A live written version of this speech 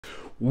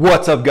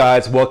What's up,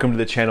 guys? Welcome to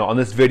the channel. On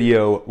this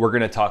video, we're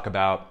going to talk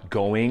about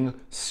going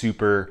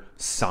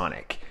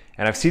supersonic.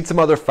 And I've seen some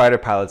other fighter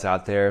pilots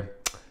out there,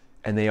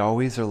 and they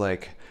always are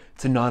like,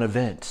 it's a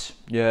non-event.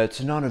 Yeah,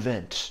 it's a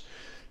non-event.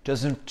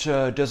 Doesn't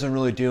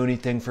really do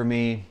anything for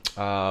me.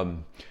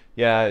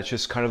 Yeah, it's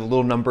just kind of a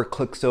little number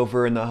clicks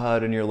over in the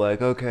HUD, and you're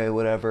like, okay,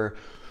 whatever.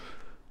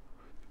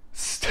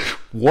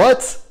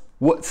 What?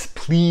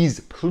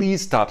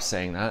 Please stop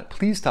saying that.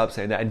 Please stop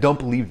saying that. And don't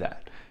believe that.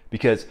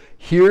 Because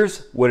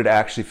here's what it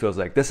actually feels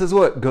like. This is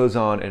what goes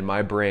on in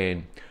my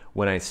brain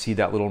when I see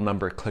that little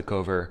number click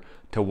over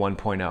to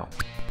 1.0.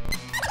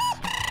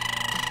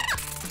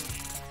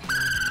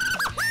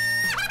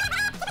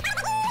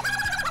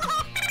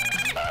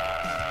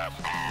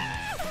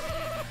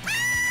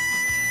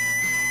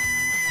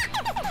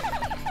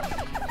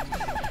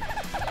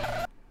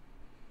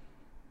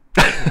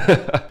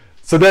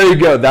 So there you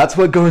go. That's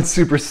what going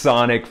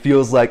supersonic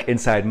feels like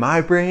inside my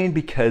brain,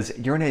 because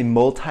you're in a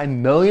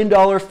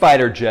multi-million-dollar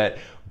fighter jet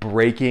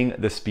breaking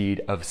the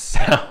speed of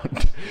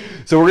sound.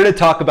 So we're going to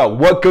talk about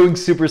what going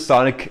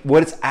supersonic,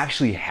 what is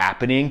actually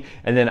happening,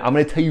 and then I'm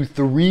going to tell you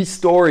 3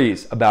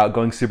 stories about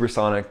going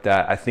supersonic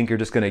that I think are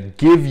just going to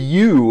give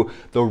you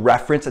the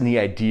reference and the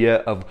idea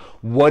of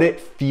what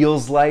it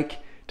feels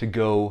like to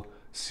go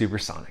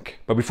supersonic.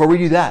 But before we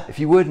do that, if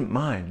you wouldn't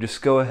mind,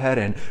 just go ahead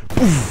and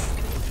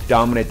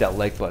dominate that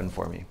like button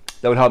for me.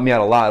 That would help me out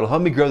a lot. It'll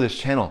help me grow this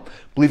channel.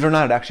 Believe it or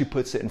not, it actually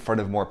puts it in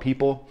front of more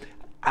people.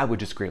 I would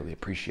just greatly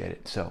appreciate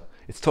it. So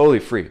it's totally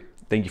free.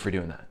 Thank you for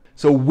doing that.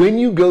 So when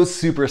you go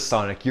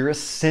supersonic, you're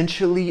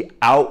essentially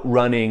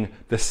outrunning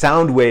the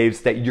sound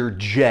waves that your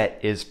jet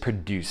is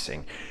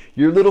producing.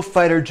 Your little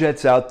fighter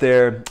jet's out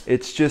there,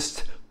 it's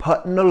just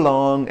putting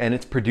along and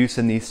it's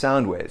producing these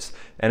sound waves.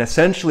 And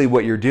essentially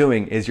what you're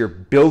doing is you're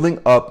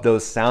building up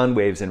those sound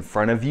waves in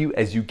front of you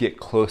as you get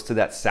close to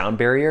that sound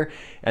barrier,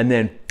 and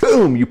then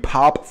boom, you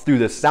pop through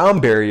the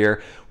sound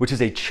barrier, which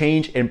is a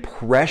change in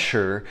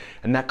pressure,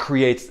 and that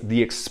creates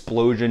the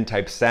explosion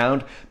type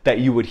sound that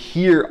you would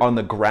hear on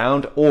the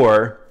ground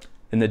or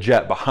in the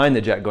jet, behind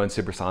the jet going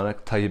supersonic.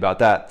 I'll tell you about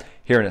that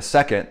here in a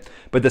second.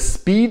 But the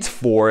speeds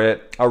for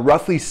it are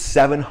roughly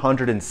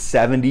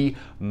 770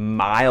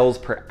 miles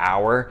per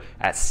hour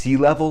at sea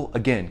level.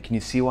 Again, can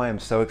you see why I'm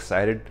so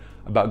excited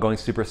about going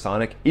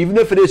supersonic? Even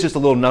if it is just a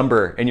little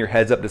number in your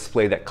heads-up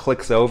display that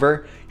clicks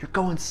over, you're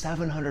going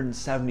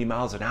 770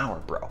 miles an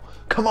hour, bro.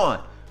 Come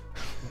on.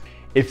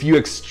 If you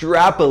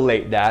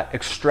extrapolate that,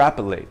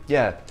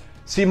 yeah.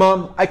 See,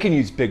 Mom, I can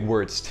use big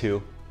words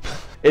too.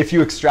 If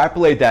you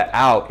extrapolate that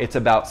out, it's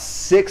about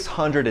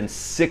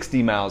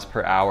 660 miles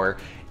per hour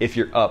if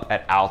you're up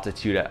at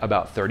altitude at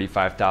about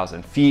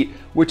 35,000 feet,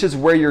 which is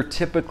where you're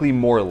typically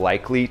more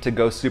likely to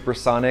go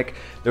supersonic.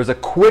 There's a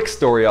quick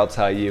story I'll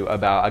tell you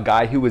about a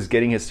guy who was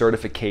getting his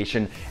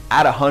certification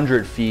at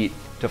 100 feet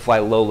to fly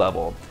low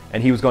level,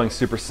 and he was going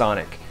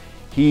supersonic.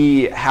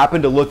 He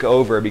happened to look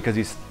over because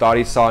he thought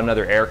he saw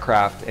another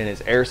aircraft in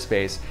his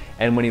airspace,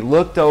 and when he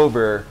looked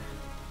over,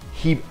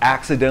 he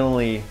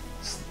accidentally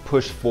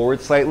pushed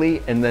forward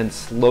slightly and then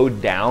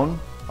slowed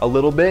down a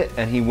little bit,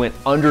 and he went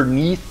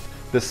underneath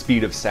the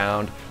speed of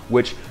sound,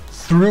 which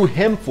threw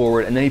him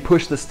forward, and then he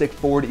pushed the stick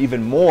forward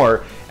even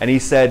more, and he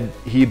said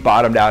he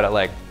bottomed out at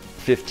like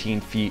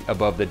 15 feet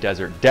above the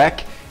desert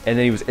deck, and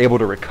then he was able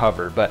to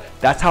recover. But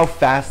that's how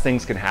fast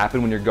things can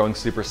happen when you're going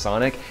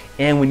supersonic.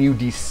 And when you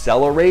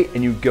decelerate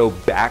and you go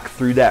back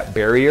through that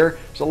barrier,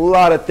 there's a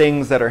lot of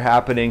things that are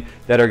happening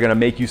that are gonna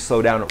make you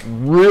slow down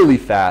really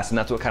fast, and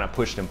that's what kind of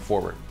pushed him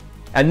forward.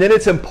 And then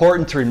it's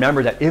important to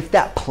remember that if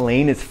that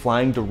plane is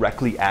flying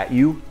directly at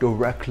you,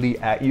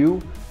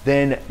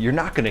 then you're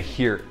not gonna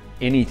hear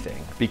anything,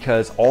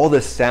 because all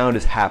the sound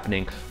is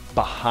happening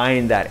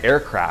behind that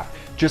aircraft.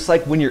 Just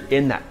like when you're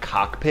in that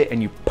cockpit and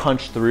you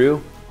punch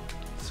through,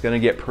 it's gonna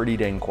get pretty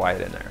dang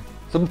quiet in there.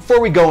 So before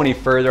we go any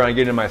further and I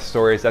get into my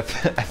stories, I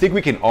think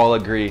we can all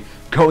agree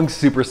going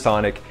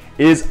supersonic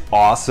is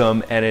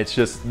awesome, and it's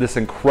just this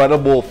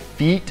incredible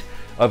feat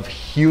of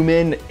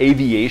human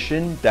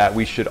aviation that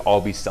we should all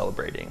be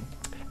celebrating.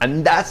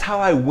 And that's how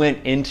I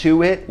went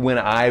into it when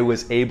I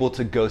was able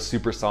to go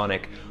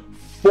supersonic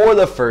for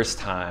the first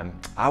time.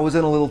 I was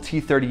in a little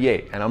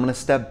T-38, and I'm gonna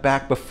step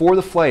back before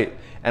the flight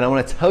and I'm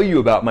gonna tell you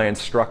about my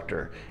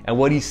instructor and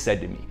what he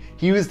said to me.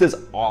 He was this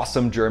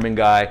awesome German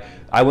guy.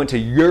 I went to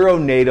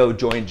Euro-NATO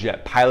Joint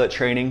Jet pilot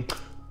training.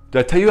 Did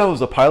I tell you I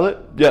was a pilot?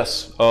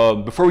 Yes.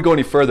 Before we go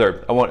any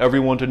further, I want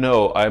everyone to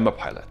know I am a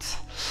pilot.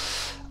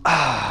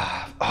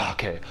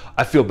 Okay,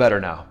 I feel better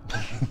now.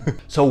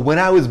 So when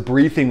I was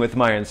briefing with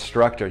my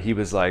instructor, he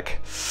was like,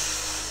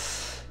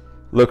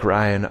 look,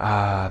 Ryan,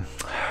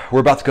 we're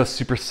about to go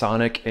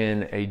supersonic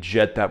in a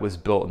jet that was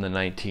built in the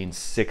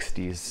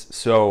 1960s.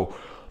 So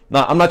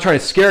I'm not trying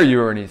to scare you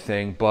or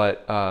anything,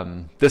 but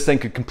this thing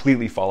could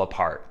completely fall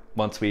apart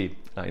once we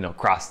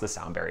cross the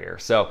sound barrier.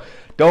 So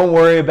don't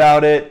worry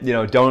about it.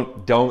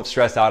 Don't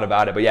stress out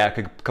about it. But yeah, it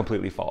could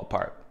completely fall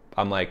apart.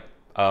 I'm like,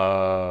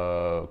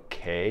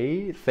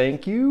 Okay,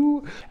 thank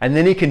you. And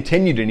then he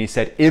continued and he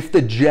said, if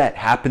the jet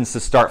happens to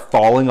start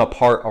falling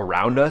apart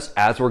around us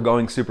as we're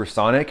going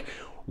supersonic,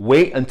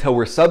 wait until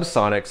we're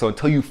subsonic, so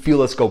until you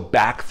feel us go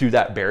back through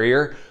that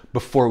barrier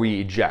before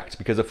we eject.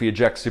 Because if we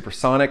eject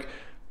supersonic,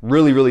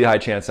 really, really high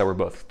chance that we're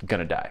both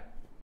gonna die.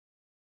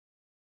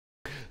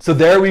 So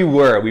there we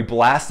were. We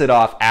blasted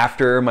off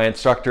after my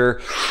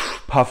instructor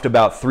puffed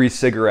about 3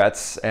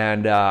 cigarettes,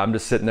 and I'm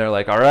just sitting there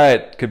like, all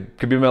right,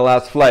 could be my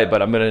last flight,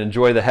 but I'm gonna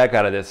enjoy the heck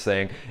out of this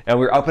thing. And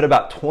we're up at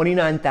about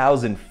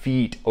 29,000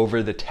 feet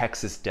over the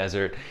Texas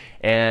desert,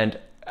 and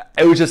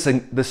it was just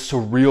this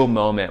surreal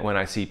moment when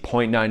I see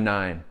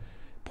 0.99,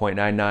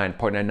 0.99,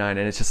 0.99, and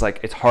it's just like,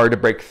 it's hard to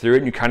break through it,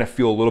 and you kind of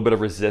feel a little bit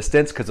of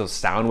resistance because those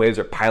sound waves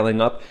are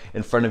piling up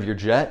in front of your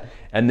jet,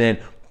 and then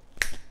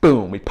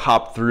boom, we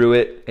popped through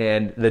it,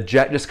 and the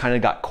jet just kind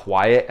of got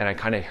quiet, and I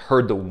kind of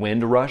heard the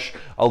wind rush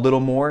a little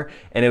more,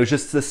 and it was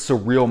just this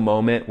surreal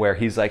moment where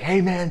he's like,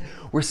 hey man,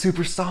 we're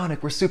supersonic,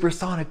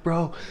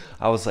 bro.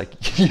 I was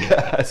like,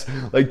 yes,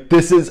 like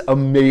this is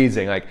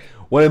amazing. Like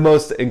one of the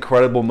most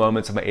incredible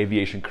moments of my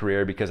aviation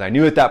career, because I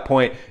knew at that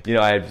point, you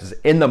know, I was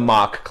in the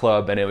Mach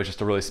club, and it was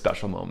just a really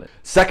special moment.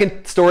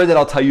 Second story that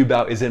I'll tell you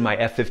about is in my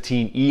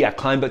F15E. I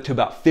climbed up to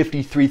about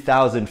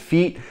 53,000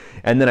 feet,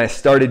 and then I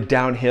started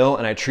downhill,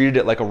 and I treated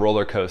it like a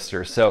roller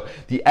coaster. So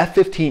the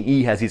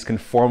F15E has these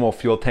conformal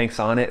fuel tanks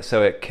on it,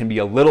 so it can be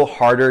a little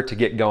harder to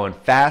get going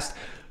fast.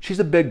 She's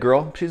a big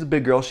girl. She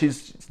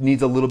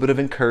needs a little bit of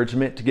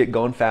encouragement to get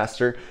going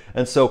faster.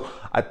 And so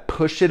I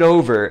pushed it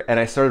over and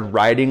I started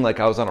riding like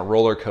I was on a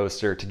roller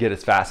coaster to get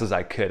as fast as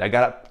I could. I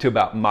got up to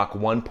about Mach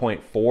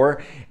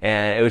 1.4,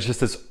 and it was just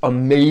this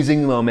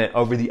amazing moment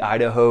over the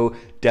Idaho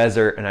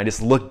desert, and I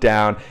just looked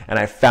down and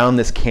I found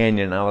this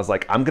canyon, and I was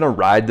like, I'm gonna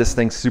ride this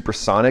thing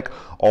supersonic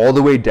all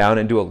the way down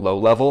into a low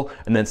level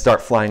and then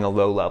start flying a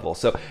low level.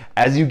 So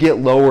as you get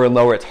lower and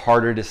lower, it's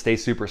harder to stay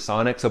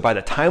supersonic. So by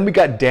the time we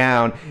got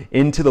down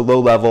into the low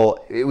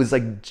level, it was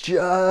like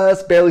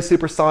just barely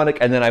supersonic,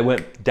 and then I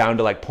went down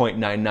to like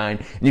 0.99,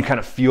 and you kind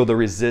of feel the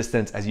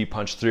resistance as you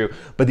punch through.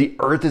 But the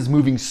earth is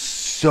moving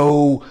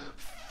so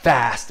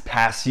fast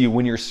past you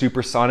when you're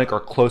supersonic or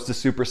close to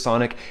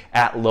supersonic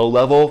at low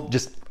level.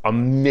 Just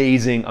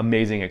amazing,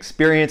 amazing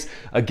experience.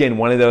 Again,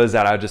 one of those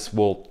that I just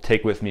will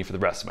take with me for the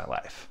rest of my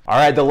life. All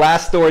right, the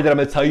last story that I'm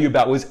gonna tell you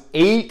about was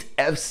 8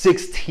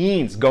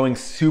 F-16s going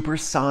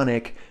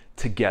supersonic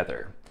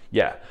together.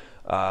 Yeah,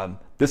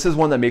 this is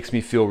one that makes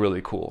me feel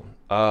really cool.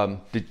 Do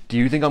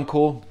you think I'm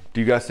cool?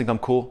 Do you guys think I'm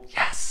cool?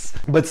 Yes.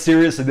 But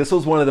seriously, this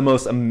was one of the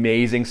most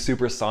amazing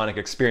supersonic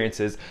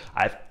experiences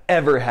I've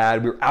ever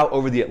had. We were out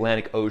over the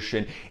Atlantic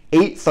Ocean,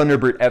 8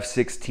 Thunderbird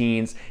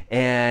F-16s,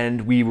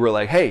 and we were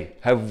like, hey,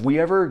 have we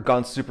ever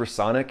gone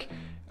supersonic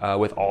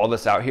with all of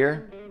us out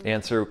here?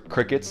 Answer,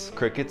 crickets,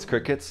 crickets,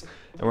 crickets.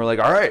 And we're like,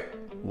 all right,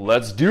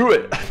 let's do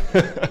it.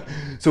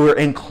 So we're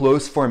in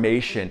close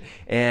formation,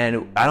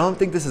 and I don't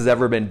think this has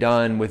ever been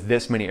done with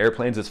this many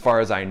airplanes as far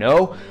as I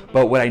know,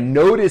 but what I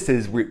noticed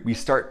is we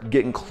start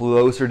getting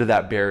closer to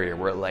that barrier.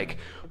 We're like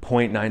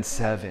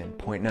 0.97,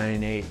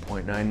 0.98,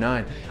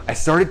 0.99. I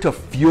started to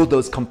feel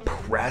those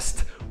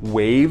compressed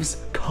waves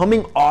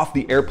coming off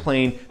the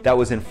airplane that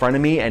was in front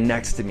of me and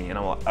next to me, and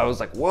I was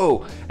like,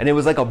 whoa. And it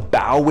was like a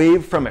bow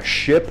wave from a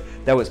ship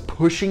that was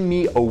pushing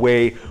me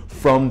away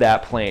from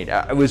that plane.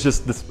 It was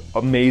just this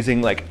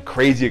amazing, like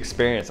crazy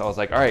experience. I was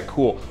like, all right,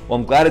 cool, well,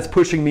 I'm glad it's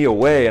pushing me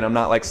away and I'm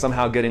not like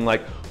somehow getting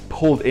like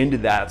pulled into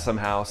that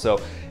somehow.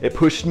 So it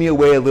pushed me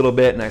away a little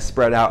bit, and I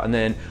spread out, and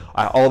then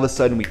all of a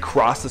sudden we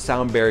crossed the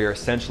sound barrier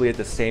essentially at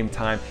the same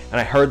time, and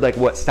I heard like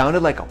what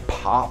sounded like a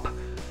pop,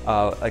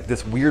 like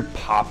this weird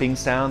popping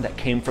sound that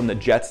came from the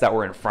jets that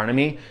were in front of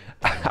me.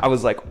 I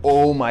was like,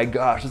 oh my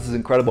gosh, this is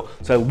incredible.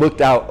 So I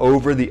looked out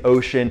over the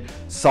ocean,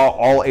 saw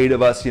all 8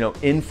 of us, you know,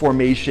 in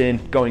formation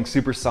going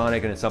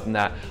supersonic, and it's something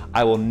that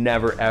I will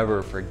never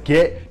ever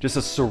forget. Just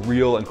a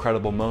surreal,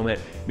 incredible moment.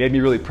 Made me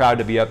really proud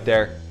to be up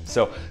there.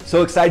 So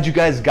excited you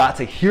guys got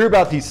to hear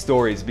about these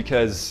stories,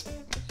 because,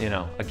 you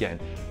know, again,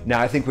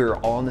 now I think we were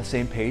all on the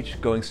same page.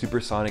 Going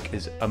supersonic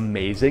is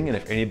amazing, and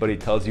if anybody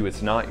tells you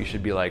it's not, you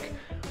should be like,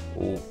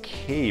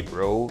 okay,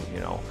 bro, you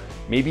know,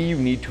 maybe you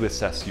need to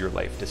assess your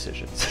life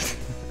decisions.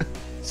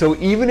 So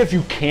even if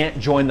you can't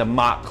join the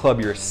Mach Club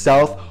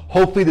yourself,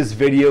 hopefully this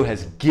video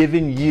has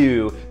given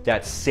you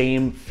that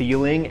same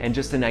feeling and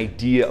just an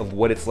idea of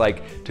what it's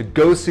like to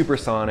go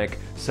supersonic.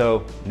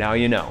 So now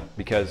you know,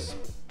 because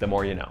the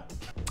more you know.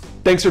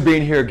 Thanks for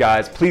being here,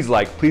 guys. Please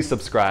like, please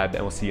subscribe,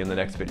 and we'll see you in the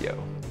next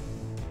video.